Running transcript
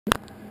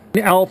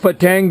Alpha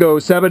Tango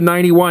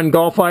 791,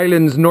 Gulf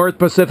Islands, North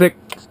Pacific.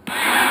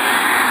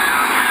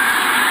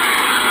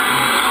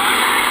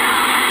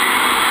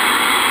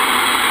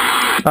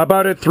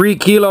 About a 3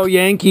 Kilo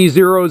Yankee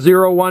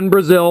 001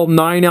 Brazil,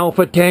 9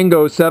 Alpha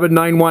Tango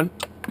 791.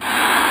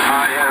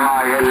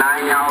 Roger, 9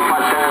 Alpha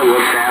Tango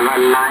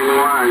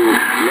 791.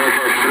 This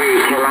is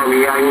 3 Kilo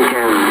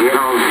Yankee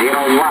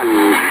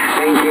 001.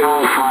 Thank you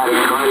for the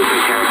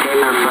contact, okay,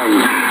 my friend.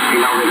 You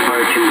know the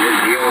person is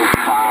you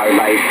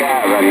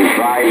 5x7,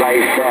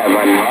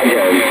 5x7,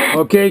 Roger.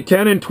 Okay,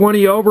 10 and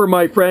 20 over,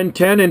 my friend.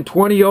 10 and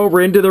 20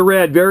 over into the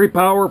red. Very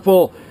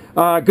powerful.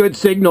 Good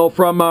signal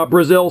from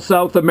Brazil,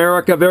 South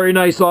America. Very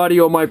nice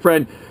audio, my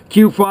friend.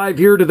 Q5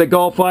 here to the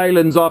Gulf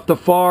Islands off the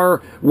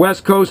far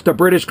west coast of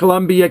British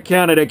Columbia,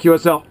 Canada.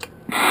 QSL. QSL,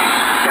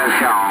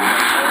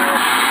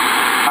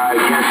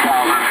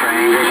 my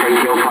friend.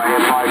 Thank you for your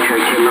departure,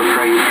 my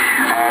friend.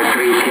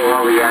 3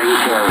 Kilo Yankee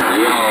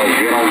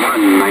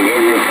 001. My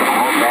name is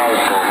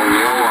Roberto.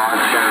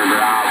 Oscar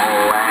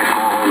Bravo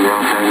Echo Romeo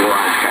Tango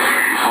Oscar.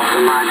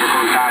 Automatic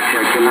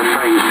contact, my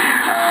friend.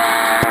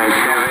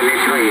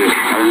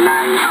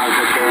 9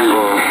 Alpha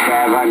Tango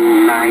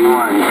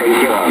 791. Thank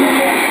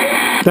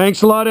you.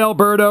 Thanks a lot,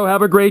 Alberto.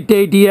 Have a great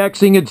day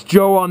DXing. It's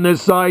Joe on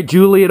this side,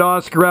 Juliet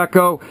Oscar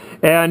Echo.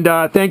 And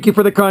thank you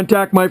for the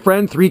contact, my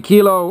friend. 3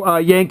 Kilo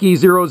Yankee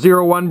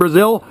 001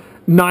 Brazil,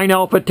 9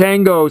 Alpha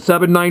Tango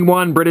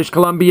 791 British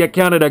Columbia,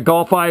 Canada,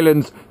 Gulf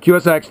Islands,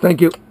 QSX.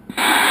 Thank you.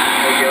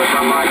 Thank you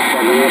so much.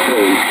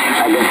 73.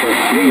 This is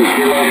 3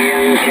 Kilo Yankee.